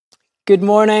Good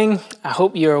morning. I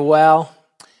hope you're well.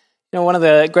 You know, one of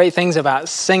the great things about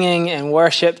singing and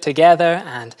worship together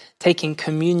and taking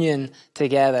communion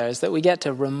together is that we get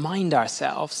to remind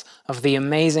ourselves of the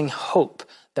amazing hope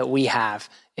that we have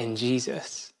in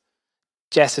Jesus.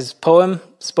 Jess's poem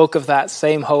spoke of that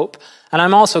same hope, and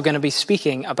I'm also going to be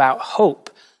speaking about hope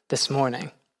this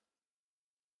morning.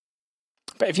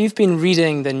 But if you've been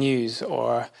reading the news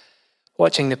or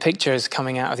watching the pictures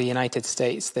coming out of the United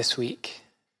States this week,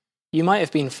 you might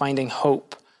have been finding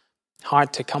hope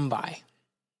hard to come by.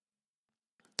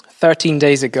 13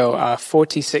 days ago, a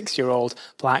 46-year-old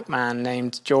black man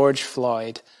named George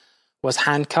Floyd was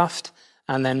handcuffed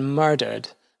and then murdered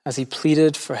as he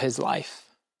pleaded for his life.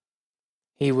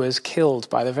 He was killed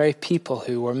by the very people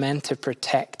who were meant to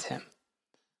protect him.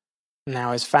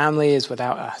 Now his family is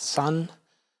without a son,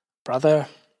 brother,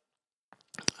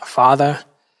 a father.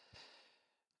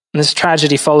 And this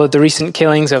tragedy followed the recent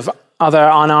killings of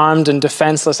other unarmed and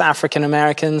defenseless African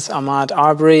Americans, Ahmaud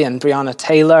Arbery and Breonna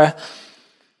Taylor.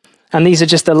 And these are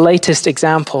just the latest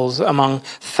examples among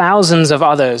thousands of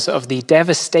others of the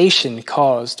devastation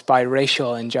caused by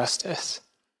racial injustice.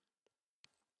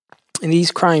 And these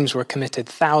crimes were committed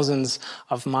thousands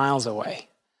of miles away.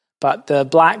 But the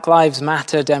Black Lives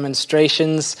Matter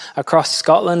demonstrations across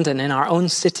Scotland and in our own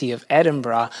city of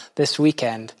Edinburgh this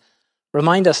weekend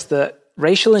remind us that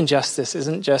racial injustice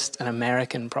isn't just an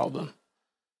American problem.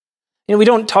 You know, we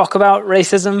don't talk about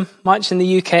racism much in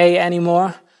the UK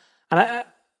anymore. And I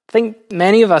think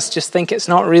many of us just think it's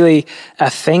not really a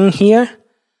thing here.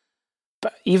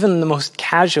 But even the most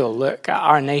casual look at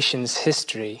our nation's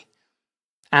history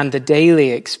and the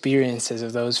daily experiences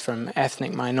of those from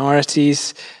ethnic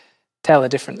minorities tell a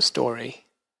different story.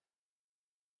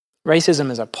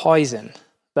 Racism is a poison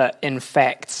that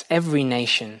infects every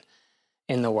nation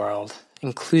in the world,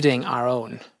 including our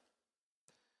own.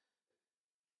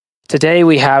 Today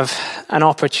we have an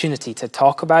opportunity to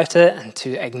talk about it and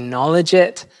to acknowledge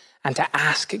it and to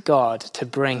ask God to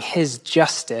bring his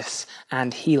justice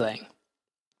and healing.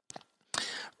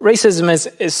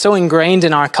 Racism is so ingrained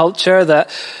in our culture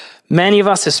that many of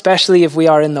us, especially if we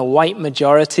are in the white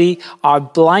majority, are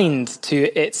blind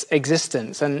to its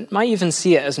existence and might even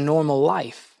see it as normal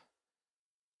life.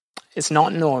 It's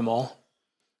not normal.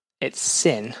 It's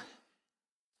sin.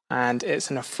 And it's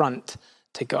an affront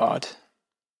to God.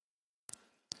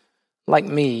 Like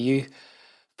me, you've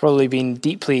probably been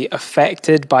deeply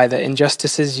affected by the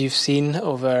injustices you've seen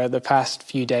over the past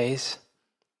few days.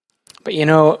 But you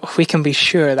know, we can be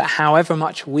sure that however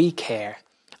much we care,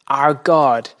 our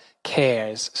God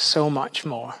cares so much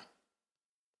more.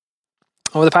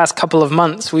 Over the past couple of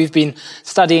months, we've been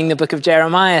studying the book of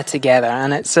Jeremiah together,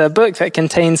 and it's a book that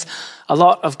contains a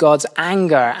lot of God's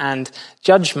anger and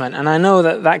judgment, and I know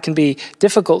that that can be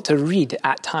difficult to read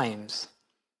at times.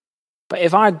 But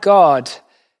if our God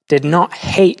did not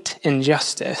hate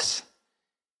injustice,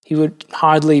 he would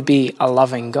hardly be a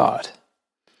loving God.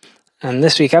 And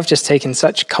this week I've just taken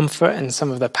such comfort in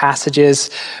some of the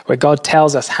passages where God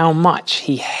tells us how much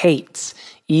he hates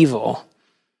evil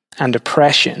and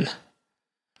oppression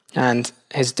and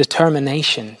his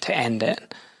determination to end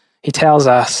it. He tells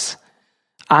us,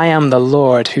 I am the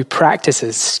Lord who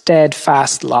practices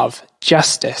steadfast love,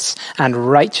 justice, and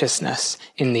righteousness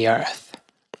in the earth.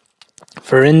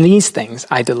 For in these things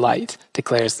I delight,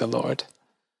 declares the Lord.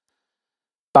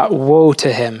 But woe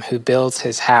to him who builds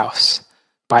his house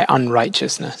by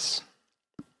unrighteousness.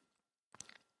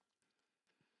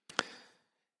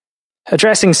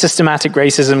 Addressing systematic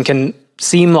racism can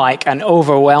seem like an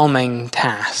overwhelming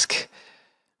task.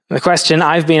 The question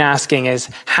I've been asking is,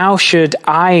 how should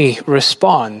I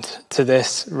respond to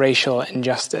this racial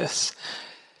injustice?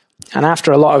 And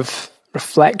after a lot of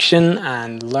reflection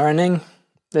and learning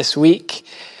this week,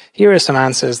 here are some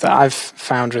answers that I've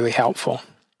found really helpful.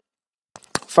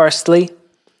 Firstly,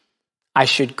 I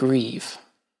should grieve.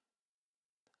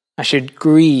 I should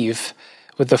grieve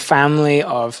with the family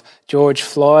of George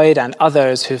Floyd and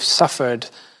others who've suffered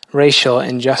racial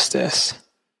injustice.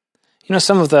 You know,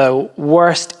 some of the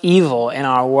worst evil in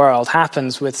our world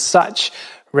happens with such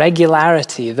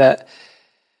regularity that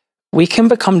we can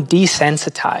become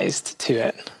desensitized to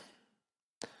it.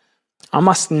 I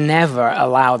must never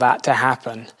allow that to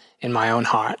happen in my own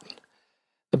heart.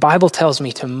 The Bible tells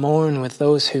me to mourn with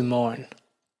those who mourn.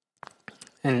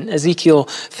 In Ezekiel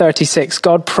 36,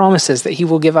 God promises that he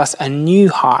will give us a new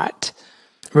heart,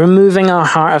 removing our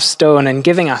heart of stone and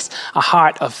giving us a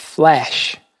heart of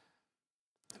flesh.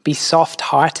 Be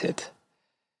soft-hearted.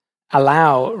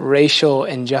 Allow racial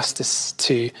injustice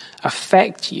to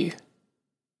affect you,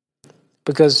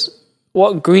 because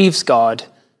what grieves God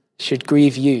should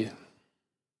grieve you.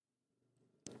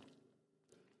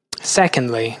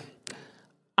 Secondly,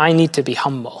 I need to be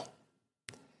humble.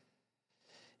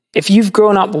 If you've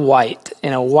grown up white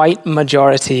in a white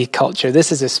majority culture,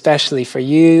 this is especially for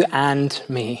you and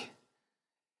me.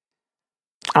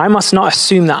 I must not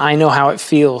assume that I know how it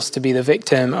feels to be the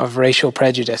victim of racial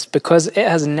prejudice, because it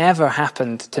has never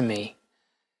happened to me.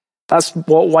 That's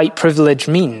what white privilege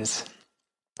means.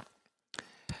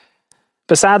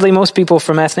 But sadly, most people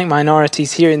from ethnic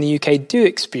minorities here in the UK do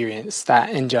experience that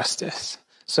injustice.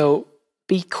 So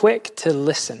be quick to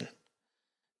listen.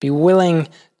 Be willing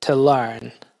to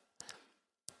learn.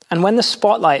 And when the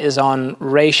spotlight is on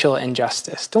racial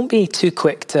injustice, don't be too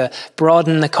quick to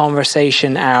broaden the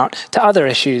conversation out to other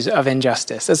issues of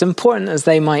injustice, as important as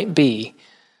they might be.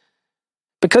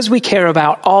 Because we care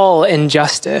about all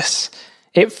injustice,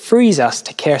 it frees us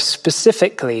to care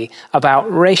specifically about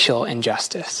racial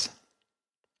injustice.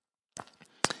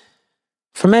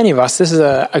 For many of us, this is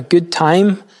a good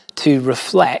time to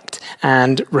reflect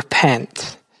and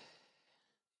repent.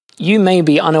 You may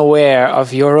be unaware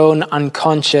of your own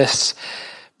unconscious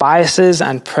biases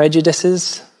and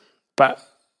prejudices, but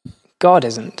God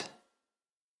isn't.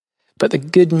 But the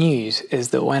good news is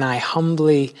that when I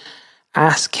humbly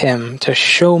ask Him to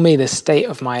show me the state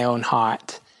of my own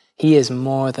heart, He is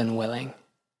more than willing.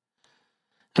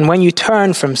 And when you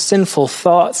turn from sinful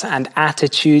thoughts and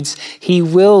attitudes, He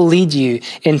will lead you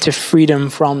into freedom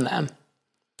from them.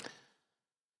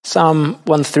 Psalm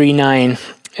 139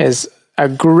 is a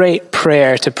great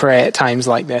prayer to pray at times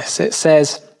like this. It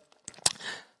says,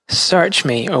 "Search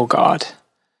me, O God,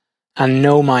 and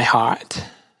know my heart.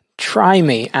 Try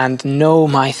me and know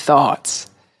my thoughts,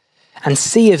 and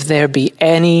see if there be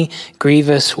any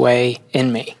grievous way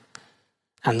in me,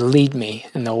 and lead me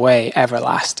in the way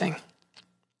everlasting."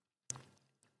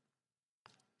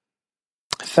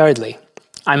 Thirdly,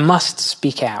 I must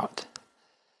speak out.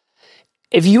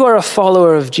 If you are a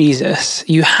follower of Jesus,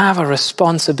 you have a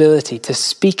responsibility to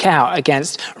speak out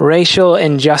against racial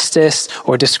injustice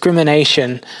or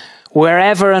discrimination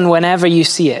wherever and whenever you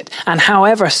see it, and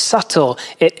however subtle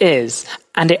it is,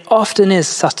 and it often is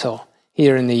subtle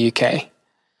here in the UK.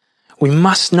 We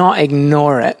must not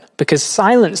ignore it, because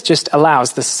silence just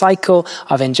allows the cycle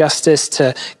of injustice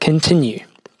to continue.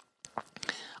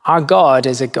 Our God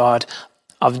is a God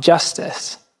of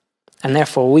justice, and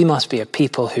therefore we must be a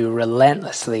people who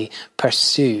relentlessly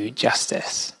pursue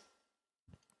justice.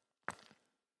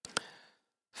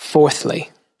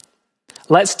 Fourthly,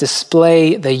 let's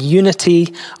display the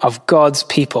unity of God's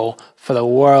people for the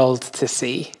world to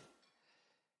see.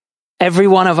 Every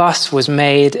one of us was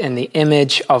made in the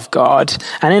image of God,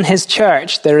 and in His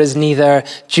church there is neither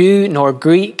Jew nor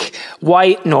Greek,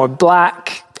 white nor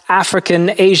black, African,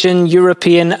 Asian,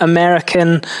 European,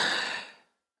 American.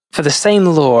 For the same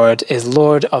Lord is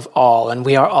Lord of all, and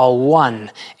we are all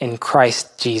one in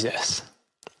Christ Jesus.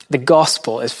 The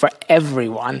gospel is for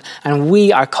everyone, and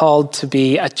we are called to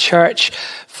be a church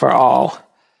for all.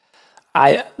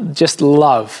 I just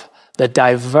love the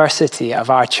diversity of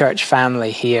our church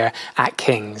family here at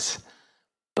King's.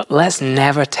 But let's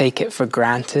never take it for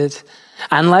granted,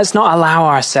 and let's not allow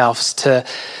ourselves to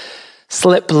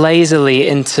slip lazily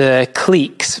into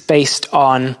cliques based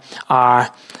on our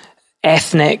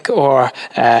ethnic or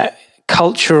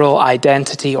cultural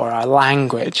identity or our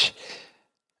language.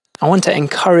 I want to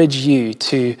encourage you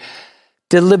to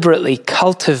deliberately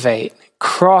cultivate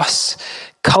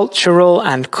cross-cultural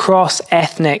and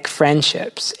cross-ethnic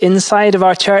friendships inside of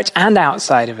our church and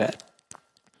outside of it.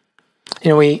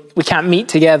 You know, we can't meet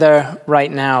together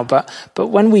right now, but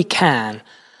when we can,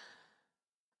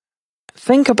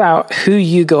 think about who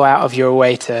you go out of your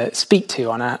way to speak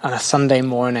to on a Sunday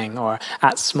morning or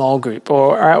at small group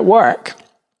or at work.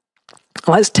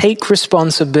 Let's take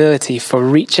responsibility for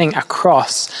reaching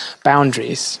across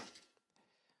boundaries.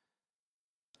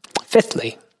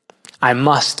 Fifthly, I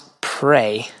must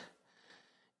pray.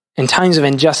 In times of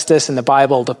injustice in the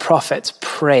Bible, the prophets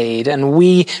prayed, and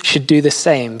we should do the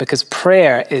same because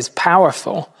prayer is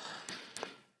powerful.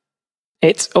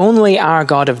 It's only our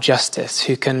God of justice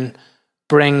who can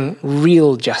bring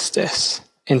real justice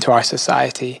into our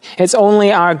society. It's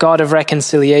only our God of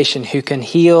reconciliation who can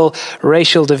heal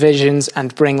racial divisions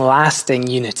and bring lasting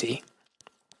unity.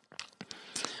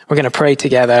 We're going to pray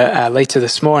together later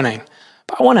this morning,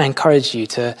 but I want to encourage you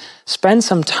to spend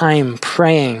some time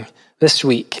praying this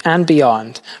week and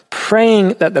beyond,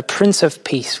 praying that the Prince of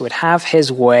Peace would have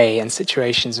his way in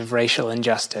situations of racial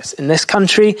injustice in this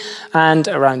country and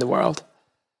around the world.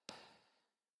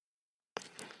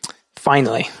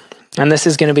 Finally, and this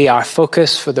is going to be our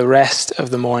focus for the rest of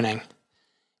the morning,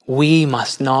 we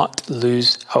must not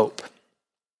lose hope.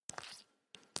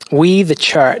 We, the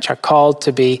church, are called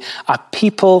to be a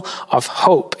people of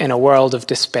hope in a world of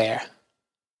despair.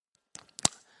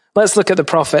 Let's look at the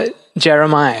prophet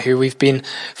Jeremiah, who we've been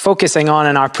focusing on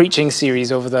in our preaching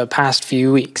series over the past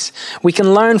few weeks. We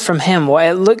can learn from him what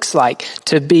it looks like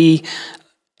to be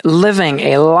living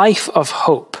a life of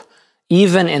hope,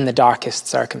 even in the darkest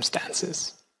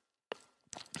circumstances.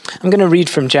 I'm going to read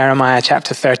from Jeremiah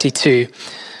chapter 32.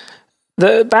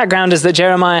 The background is that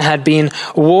Jeremiah had been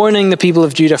warning the people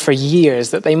of Judah for years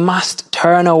that they must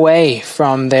turn away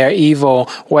from their evil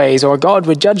ways or God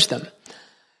would judge them.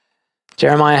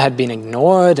 Jeremiah had been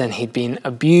ignored and he'd been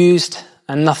abused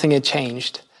and nothing had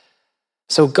changed.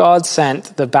 So God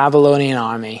sent the Babylonian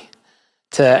army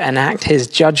to enact his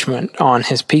judgment on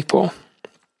his people.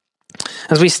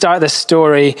 As we start this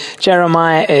story,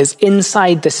 Jeremiah is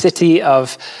inside the city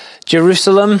of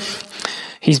Jerusalem.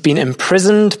 He's been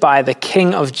imprisoned by the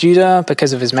king of Judah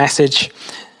because of his message.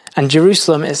 And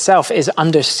Jerusalem itself is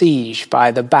under siege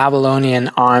by the Babylonian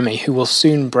army, who will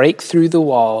soon break through the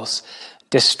walls,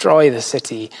 destroy the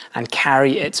city, and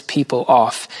carry its people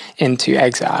off into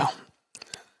exile.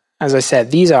 As I said,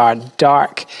 these are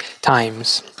dark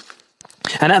times.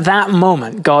 And at that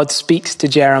moment, God speaks to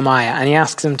Jeremiah and he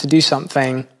asks him to do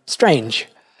something strange.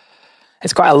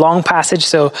 It's quite a long passage,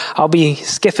 so I'll be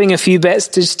skipping a few bits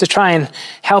just to try and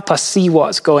help us see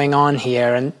what's going on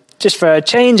here. And just for a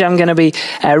change, I'm going to be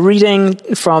reading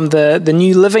from the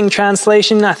New Living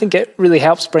Translation. I think it really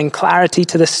helps bring clarity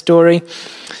to this story.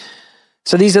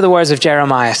 So these are the words of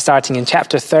Jeremiah, starting in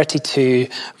chapter 32,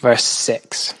 verse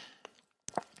 6.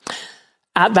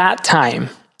 At that time,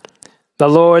 the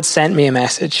Lord sent me a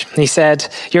message. He said,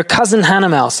 "Your cousin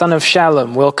Hanamel, son of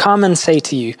Shallum, will come and say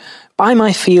to you, 'Buy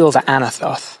my field at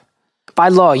Anathoth. By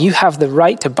law, you have the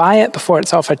right to buy it before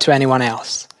it's offered to anyone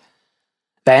else.'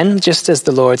 Then, just as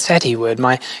the Lord said he would,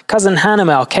 my cousin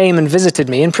Hanamel came and visited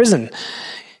me in prison.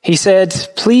 He said,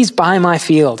 'Please buy my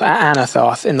field at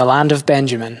Anathoth in the land of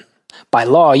Benjamin. By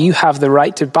law, you have the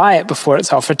right to buy it before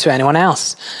it's offered to anyone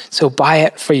else. So buy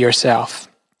it for yourself.'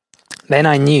 Then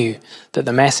I knew that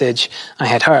the message I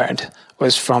had heard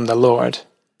was from the Lord.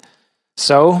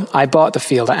 So I bought the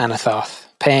field at Anathoth,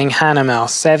 paying Hanamel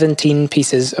 17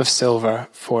 pieces of silver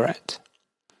for it."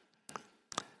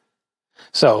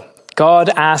 So God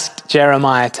asked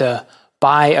Jeremiah to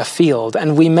buy a field,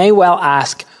 and we may well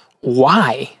ask,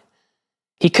 why?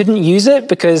 He couldn't use it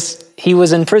because he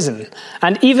was in prison.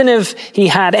 And even if he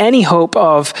had any hope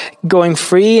of going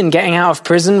free and getting out of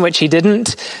prison, which he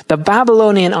didn't, the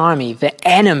Babylonian army, the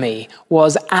enemy,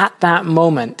 was at that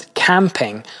moment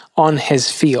camping on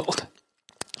his field.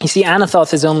 You see,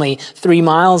 Anathoth is only 3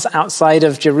 miles outside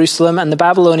of Jerusalem, and the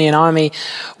Babylonian army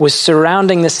was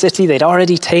surrounding the city. They'd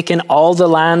already taken all the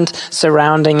land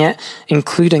surrounding it,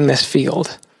 including this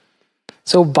field.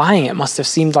 So buying it must have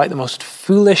seemed like the most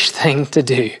foolish thing to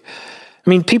do. I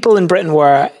mean, people in Britain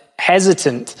were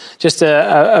hesitant just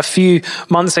a few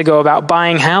months ago about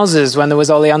buying houses when there was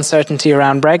all the uncertainty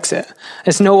around Brexit.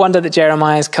 It's no wonder that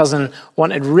Jeremiah's cousin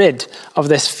wanted rid of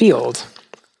this field.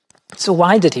 So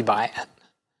why did he buy it?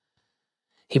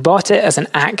 He bought it as an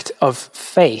act of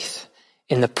faith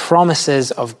in the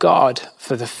promises of God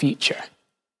for the future.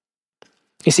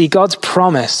 You see, God's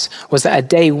promise was that a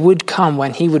day would come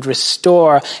when he would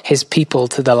restore his people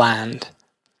to the land.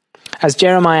 As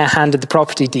Jeremiah handed the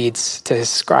property deeds to his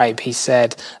scribe, he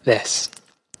said this,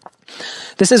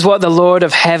 "This is what the Lord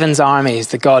of heaven's armies,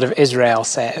 the God of Israel,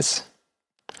 says.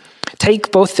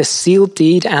 Take both the sealed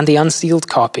deed and the unsealed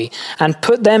copy and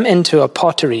put them into a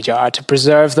pottery jar to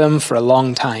preserve them for a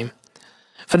long time.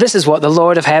 For this is what the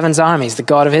Lord of heaven's armies, the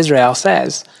God of Israel,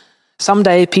 says.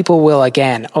 Someday people will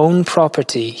again own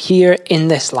property here in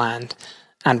this land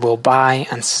and will buy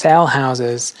and sell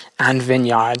houses and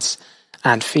vineyards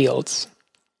and fields."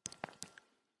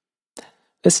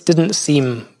 This didn't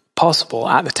seem possible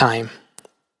at the time.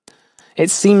 It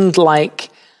seemed like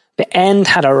the end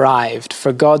had arrived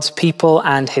for God's people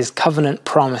and his covenant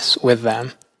promise with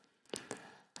them.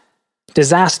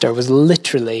 Disaster was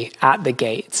literally at the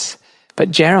gates,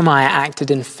 but Jeremiah acted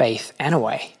in faith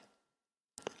anyway.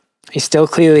 He still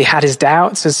clearly had his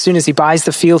doubts. As soon as he buys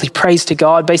the field, he prays to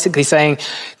God, basically saying,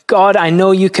 "God, I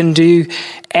know you can do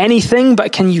anything,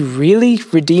 but can you really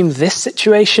redeem this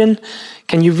situation?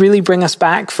 Can you really bring us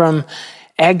back from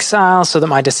exile so that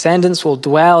my descendants will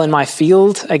dwell in my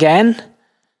field again?"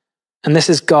 And this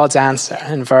is God's answer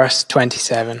in verse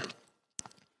 27.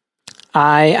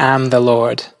 "I am the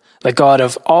Lord, the God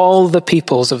of all the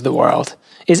peoples of the world.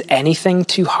 Is anything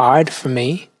too hard for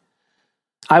me?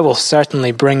 I will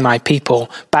certainly bring my people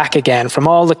back again from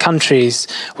all the countries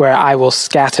where I will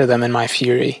scatter them in my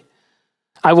fury.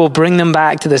 I will bring them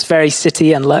back to this very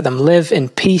city and let them live in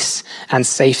peace and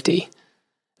safety.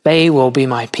 They will be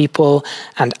my people,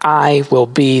 and I will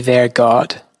be their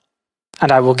God.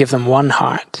 And I will give them one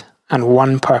heart and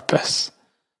one purpose,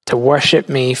 to worship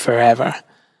me forever,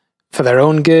 for their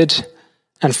own good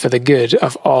and for the good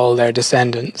of all their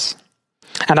descendants.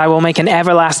 And I will make an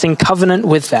everlasting covenant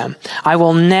with them. I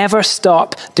will never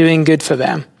stop doing good for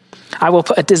them. I will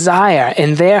put a desire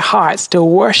in their hearts to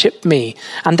worship me,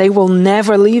 and they will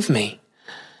never leave me.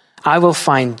 I will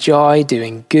find joy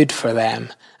doing good for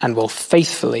them, and will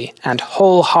faithfully and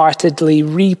wholeheartedly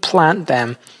replant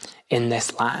them in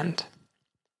this land.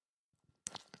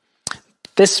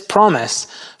 This promise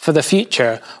for the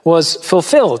future was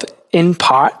fulfilled in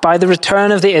part by the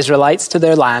return of the Israelites to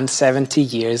their land 70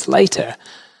 years later.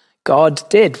 God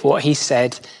did what he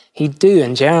said he'd do,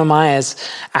 and Jeremiah's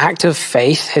act of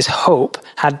faith, his hope,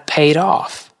 had paid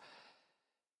off.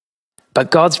 But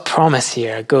God's promise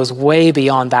here goes way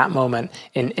beyond that moment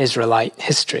in Israelite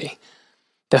history.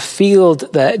 The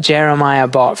field that Jeremiah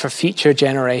bought for future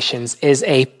generations is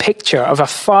a picture of a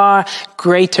far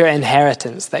greater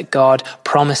inheritance that God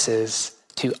promises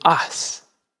to us.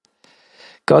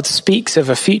 God speaks of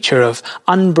a future of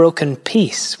unbroken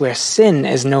peace where sin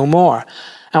is no more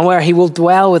and where he will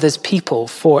dwell with his people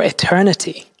for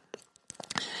eternity.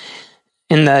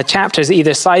 In the chapters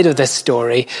either side of this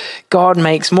story, God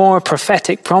makes more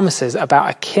prophetic promises about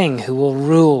a king who will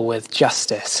rule with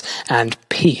justice and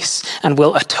peace and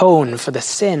will atone for the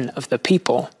sin of the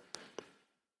people.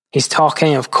 He's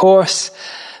talking, of course,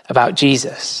 about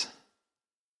Jesus.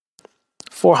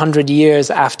 400 years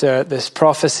after this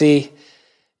prophecy,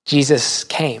 Jesus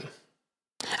came.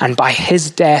 And by his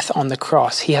death on the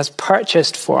cross, he has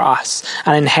purchased for us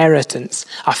an inheritance,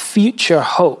 a future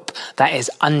hope that is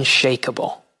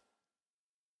unshakable.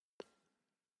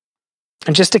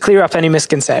 And just to clear up any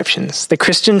misconceptions, the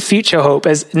Christian future hope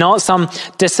is not some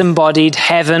disembodied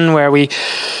heaven where we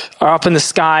are up in the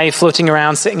sky, floating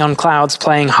around, sitting on clouds,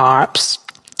 playing harps.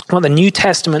 What the New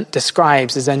Testament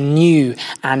describes is a new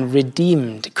and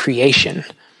redeemed creation.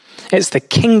 It's the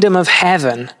kingdom of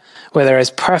heaven where there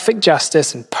is perfect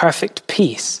justice and perfect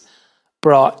peace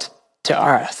brought to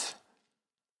earth.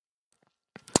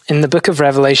 In the book of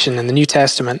Revelation in the New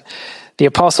Testament, the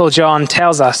Apostle John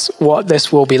tells us what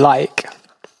this will be like.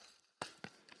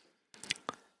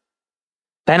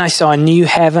 Then I saw a new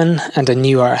heaven and a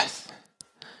new earth.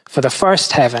 For the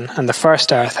first heaven and the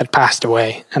first earth had passed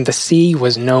away, and the sea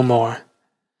was no more.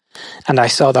 And I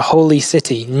saw the holy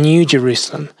city, New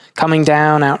Jerusalem, coming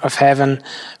down out of heaven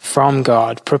from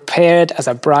God, prepared as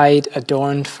a bride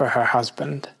adorned for her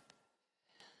husband.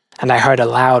 And I heard a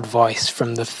loud voice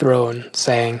from the throne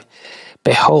saying,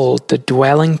 "Behold, the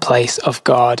dwelling place of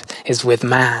God is with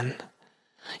man.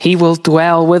 He will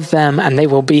dwell with them, and they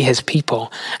will be his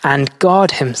people, and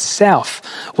God himself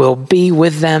will be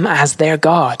with them as their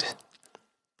God.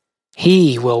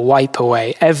 He will wipe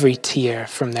away every tear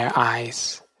from their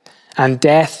eyes, and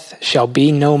death shall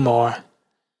be no more.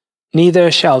 Neither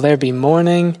shall there be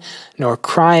mourning, nor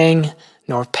crying,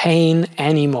 nor pain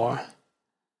any more,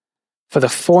 for the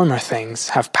former things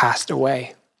have passed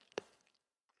away."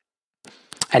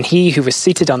 And he who was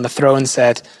seated on the throne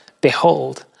said,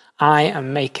 "Behold, I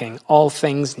am making all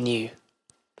things new."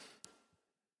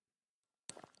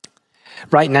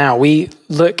 Right now, we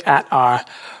look at our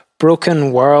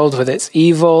broken world with its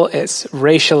evil, its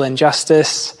racial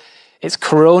injustice, its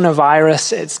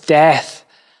coronavirus, its death,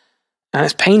 and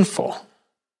it's painful.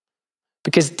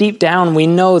 Because deep down, we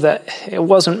know that it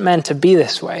wasn't meant to be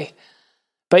this way.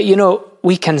 But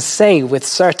we can say with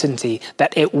certainty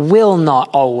that it will not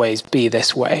always be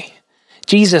this way.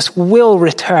 Jesus will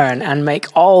return and make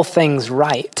all things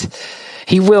right.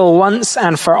 He will once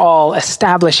and for all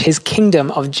establish his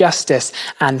kingdom of justice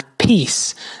and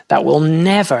peace that will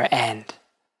never end.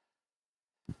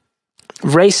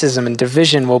 Racism and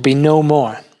division will be no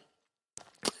more.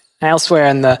 Elsewhere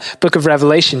in the book of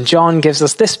Revelation, John gives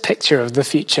us this picture of the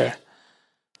future.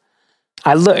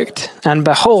 I looked, and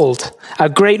behold, a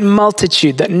great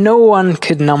multitude that no one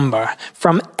could number,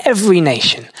 from every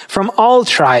nation, from all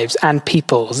tribes and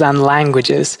peoples and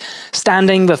languages,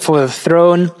 standing before the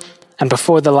throne and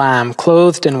before the Lamb,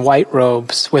 clothed in white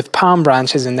robes, with palm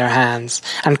branches in their hands,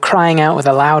 and crying out with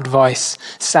a loud voice,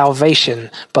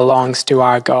 "Salvation belongs to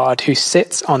our God, who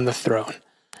sits on the throne,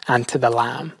 and to the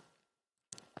Lamb."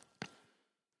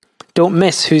 Don't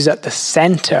miss who's at the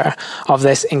center of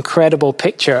this incredible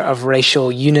picture of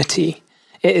racial unity.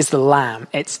 It is the Lamb.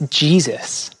 It's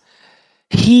Jesus.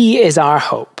 He is our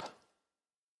hope.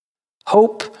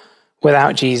 Hope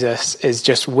without Jesus is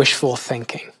just wishful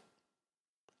thinking.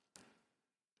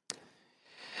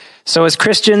 So as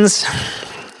Christians,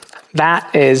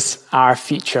 that is our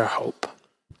future hope.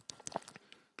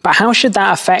 But how should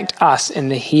that affect us in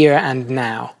the here and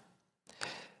now?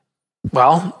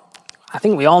 Well, I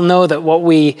think we all know that what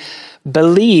we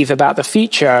believe about the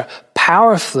future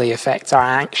powerfully affects our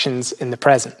actions in the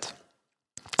present.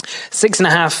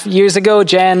 6.5 years ago,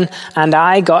 Jen and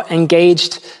I got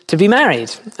engaged to be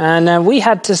married, and we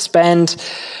had to spend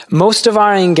most of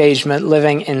our engagement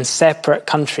living in separate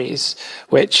countries,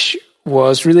 which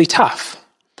was really tough.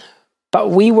 But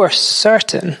we were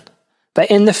certain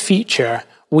that in the future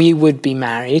we would be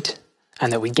married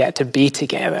and that we'd get to be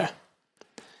together.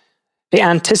 The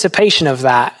anticipation of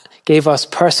that gave us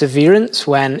perseverance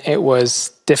when it was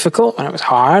difficult, when it was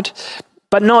hard.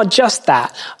 But not just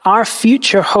that. Our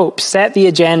future hope set the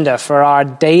agenda for our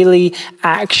daily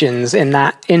actions in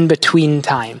that in-between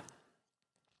time.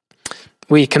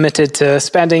 We committed to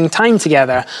spending time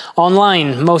together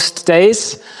online most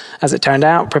days, as it turned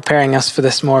out, preparing us for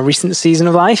this more recent season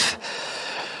of life.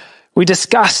 We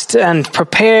discussed and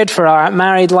prepared for our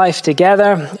married life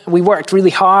together. We worked really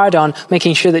hard on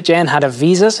making sure that Jen had a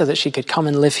visa so that she could come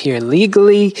and live here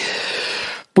legally.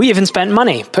 We even spent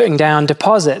money putting down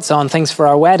deposits on things for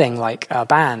our wedding, like a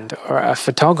band or a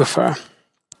photographer.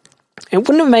 It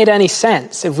wouldn't have made any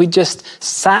sense if we just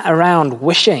sat around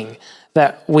wishing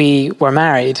that we were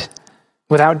married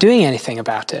without doing anything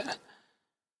about it.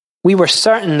 We were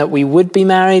certain that we would be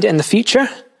married in the future,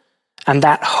 and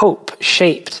that hope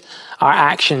shaped our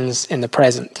actions in the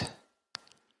present.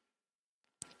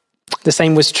 The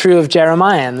same was true of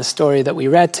Jeremiah in the story that we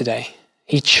read today.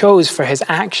 He chose for his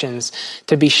actions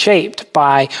to be shaped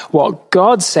by what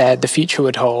God said the future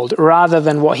would hold, rather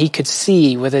than what he could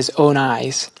see with his own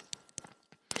eyes.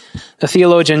 The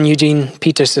theologian Eugene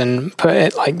Peterson put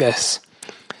it like this: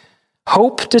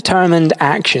 hope-determined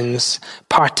actions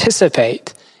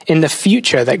participate in the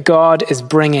future that God is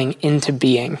bringing into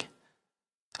being.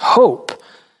 Hope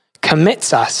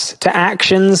commits us to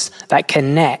actions that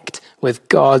connect with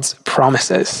God's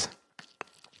promises.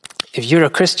 If you're a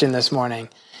Christian this morning,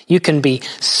 you can be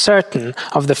certain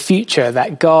of the future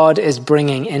that God is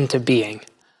bringing into being.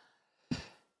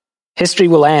 History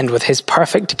will end with his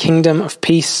perfect kingdom of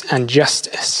peace and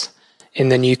justice in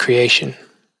the new creation.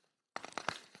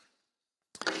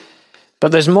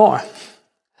 But there's more.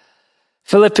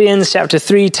 Philippians chapter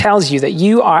 3 tells you that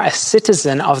you are a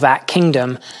citizen of that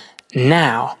kingdom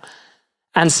now.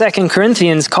 And 2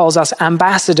 Corinthians calls us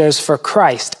ambassadors for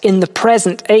Christ in the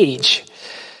present age.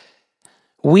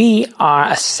 We are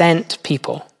a sent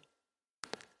people,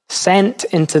 sent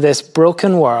into this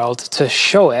broken world to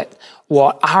show it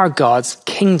what our God's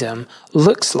kingdom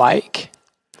looks like,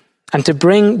 and to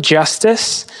bring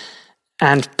justice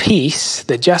and peace,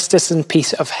 the justice and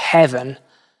peace of heaven,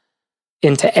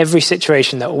 into every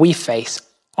situation that we face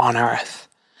on earth.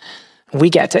 We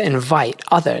get to invite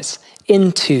others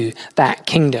into that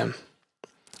kingdom,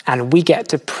 and we get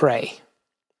to pray.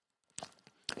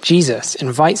 Jesus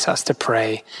invites us to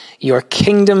pray, "Your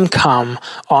kingdom come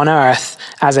on earth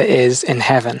as it is in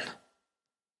heaven."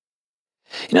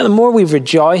 You know, the more we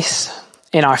rejoice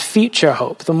in our future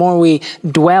hope, the more we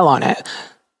dwell on it,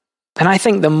 then I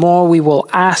think the more we will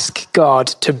ask God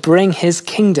to bring his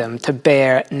kingdom to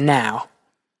bear now.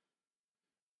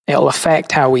 It'll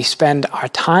affect how we spend our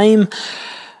time,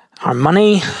 our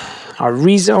money, our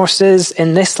resources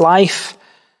in this life,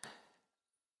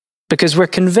 because we're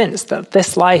convinced that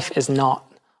this life is not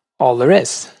all there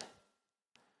is.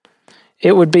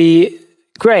 It would be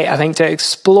great, I think, to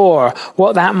explore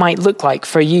what that might look like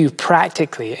for you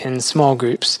practically in small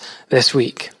groups this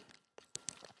week.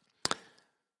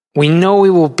 We know we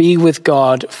will be with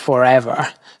God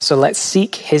forever, so let's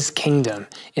seek his kingdom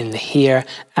in the here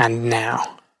and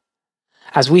now.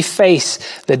 As we face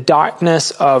the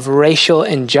darkness of racial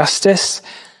injustice,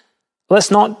 let's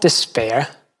not despair,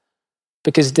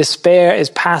 because despair is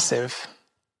passive.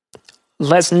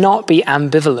 Let's not be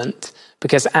ambivalent,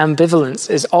 because ambivalence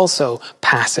is also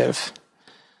passive.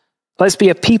 Let's be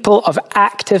a people of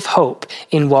active hope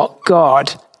in what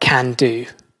God can do.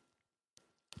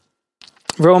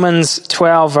 Romans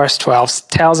 12 verse 12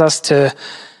 tells us to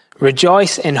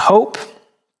rejoice in hope,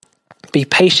 be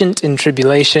patient in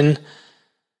tribulation,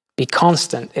 be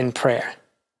constant in prayer.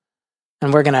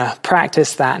 And we're going to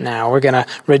practice that now. We're going to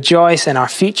rejoice in our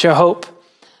future hope,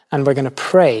 and we're going to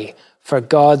pray for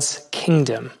God's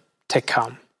kingdom to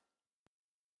come.